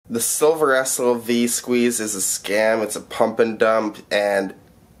The Silver SLV Squeeze is a scam, it's a pump and dump, and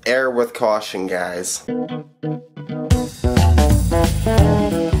err with caution, guys.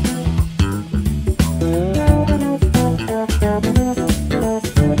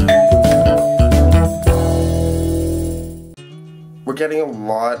 We're getting a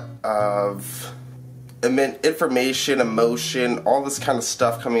lot of information, emotion, all this kind of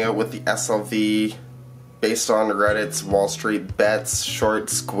stuff coming out with the SLV based on Reddit's Wallstreet bets,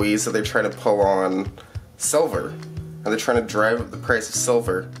 short squeeze that they're trying to pull on silver. And they're trying to drive up the price of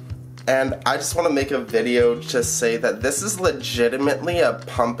silver. And I just want to make a video to say that this is legitimately a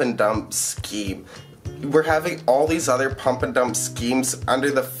pump and dump scheme. We're having all these other pump and dump schemes under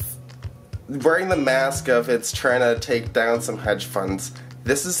the wearing the mask of it's trying to take down some hedge funds.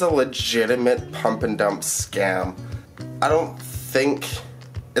 This is a legitimate pump and dump scam. I don't think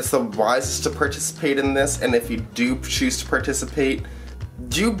it's the wisest to participate in this, and if you do choose to participate,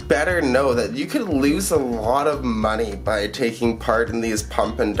 you better know that you could lose a lot of money by taking part in these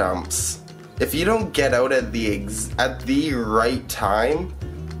pump and dumps. If you don't get out at the right time,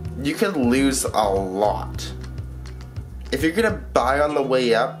 you could lose a lot. If you're gonna buy on the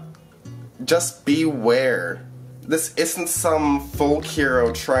way up, just beware. This isn't some folk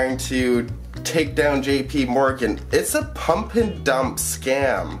hero trying to take down JP Morgan. It's a pump and dump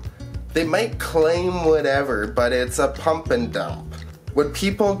scam. They might claim whatever, but it's a pump and dump. When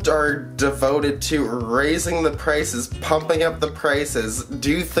people are devoted to raising the prices, pumping up the prices, do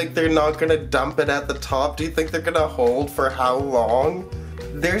you think they're not gonna dump it at the top? Do you think they're gonna hold for how long?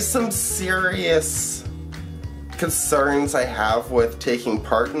 There's some serious concerns I have with taking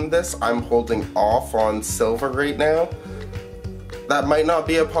part in this. I'm holding off on silver right now. That might not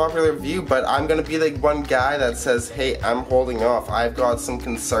be a popular view, but I'm gonna be the one guy that says, hey, I'm holding off. I've got some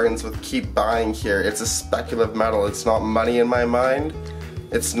concerns with keep buying here. It's a speculative metal. It's not money in my mind.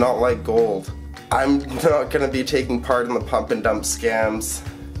 It's not like gold. I'm not gonna be taking part in the pump and dump scams.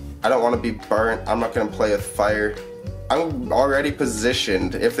 I don't wanna be burnt. I'm not gonna play with fire. I'm already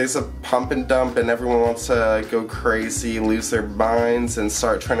positioned. If there's a pump and dump and everyone wants to go crazy, lose their minds, and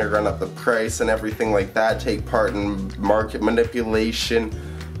start trying to run up the price and everything like that, take part in market manipulation,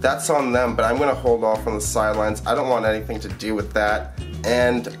 that's on them, but I'm going to hold off on the sidelines. I don't want anything to do with that,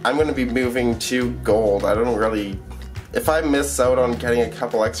 and I'm going to be moving to gold. I don't really... If I miss out on getting a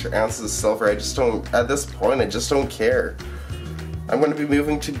couple extra ounces of silver, I just don't... At this point, I just don't care. I'm going to be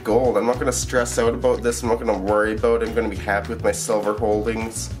moving to gold. I'm not going to stress out about this. I'm not going to worry about it. I'm going to be happy with my silver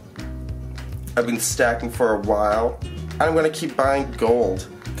holdings. I've been stacking for a while. I'm going to keep buying gold,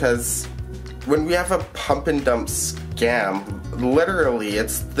 because when we have a pump and dump scam, literally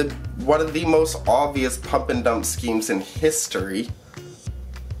it's one of the most obvious pump and dump schemes in history.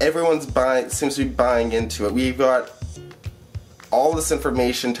 Everyone's seems to be buying into it. We've got all this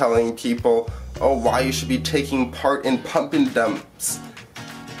information telling people, oh, why you should be taking part in pump and dumps.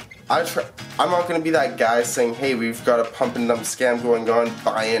 I'm not going to be that guy saying, hey, we've got a pump and dump scam going on,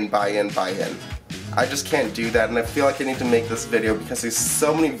 buy in, buy in, buy in. I just can't do that, and I feel like I need to make this video because there's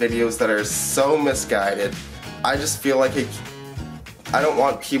so many videos that are so misguided. I just feel like I don't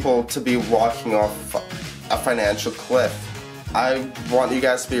want people to be walking off a financial cliff. I want you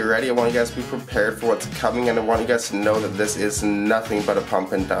guys to be ready, I want you guys to be prepared for what's coming, and I want you guys to know that this is nothing but a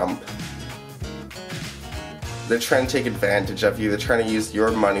pump and dump. They're trying to take advantage of you. They're trying to use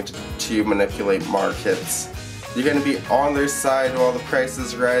your money to manipulate markets. You're going to be on their side while the price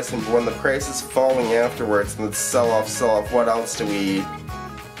is rising, but when the price is falling afterwards and it's sell off, what else do we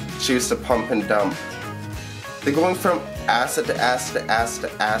choose to pump and dump? They're going from asset to asset to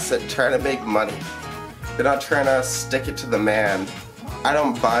asset to asset, trying to make money. They're not trying to stick it to the man. I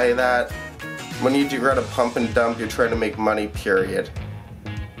don't buy that. When you do run a pump and dump, you're trying to make money, period.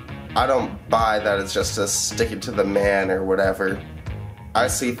 I don't buy that it's just to stick it to the man or whatever. I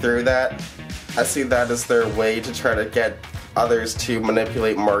see through that. I see that as their way to try to get others to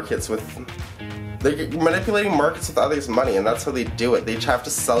manipulate markets with... They're manipulating markets with others' money, and that's how they do it. They have to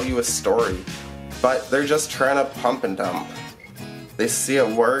sell you a story. But they're just trying to pump and dump. They see it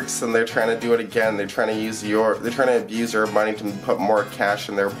works, and they're trying to do it again. They're trying to abuse your money to put more cash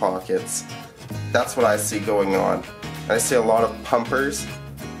in their pockets. That's what I see going on. And I see a lot of pumpers,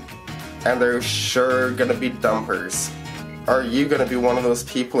 and they're sure gonna be dumpers. Are you gonna be one of those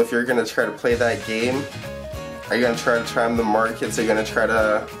people if you're gonna try to play that game? Are you gonna try to time the markets? Are you gonna try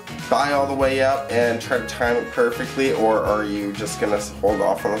to buy all the way up and try to time it perfectly, or are you just gonna hold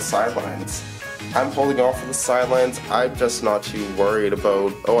off on the sidelines? I'm holding off on the sidelines. I'm just not too worried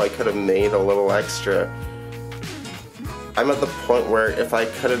about, oh, I could have made a little extra. I'm at the point where if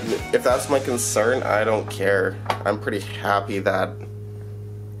that's my concern, I don't care. I'm pretty happy that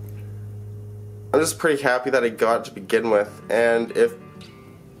I'm just pretty happy that I got it to begin with, and if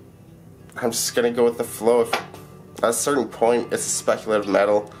I'm just gonna go with the flow. If at a certain point it's a speculative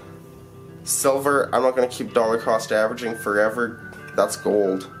metal. Silver, I'm not gonna keep dollar cost averaging forever. That's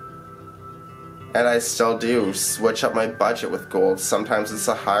gold. And I still do switch up my budget with gold. Sometimes it's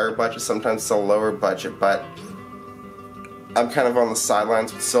a higher budget, sometimes it's a lower budget, but I'm kind of on the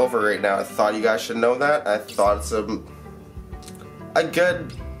sidelines with silver right now. I thought you guys should know that. I thought it's a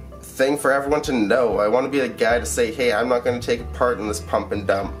good thing for everyone to know. I want to be the guy to say, hey, I'm not going to take part in this pump and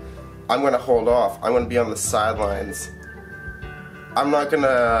dump. I'm going to hold off. I'm going to be on the sidelines. I'm not going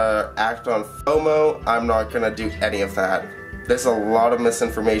to act on FOMO. I'm not going to do any of that. There's a lot of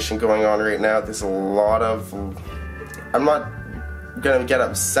misinformation going on right now. There's a lot of... I'm not going to get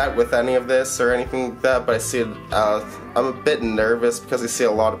upset with any of this or anything like that, but I see it, I'm a bit nervous because I see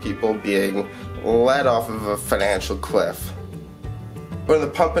a lot of people being led off of a financial cliff. When the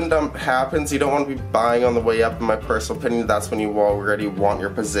pump and dump happens, you don't want to be buying on the way up, in my personal opinion. That's when you already want your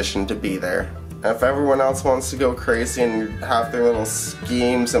position to be there. And if everyone else wants to go crazy and have their little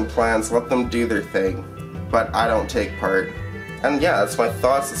schemes and plans, let them do their thing. But I don't take part. And yeah, that's my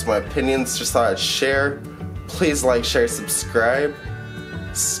thoughts, that's my opinions, just thought I'd share. Please like, share, subscribe.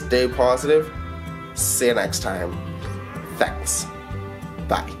 Stay positive. See you next time. Thanks.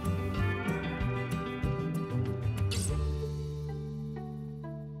 Bye.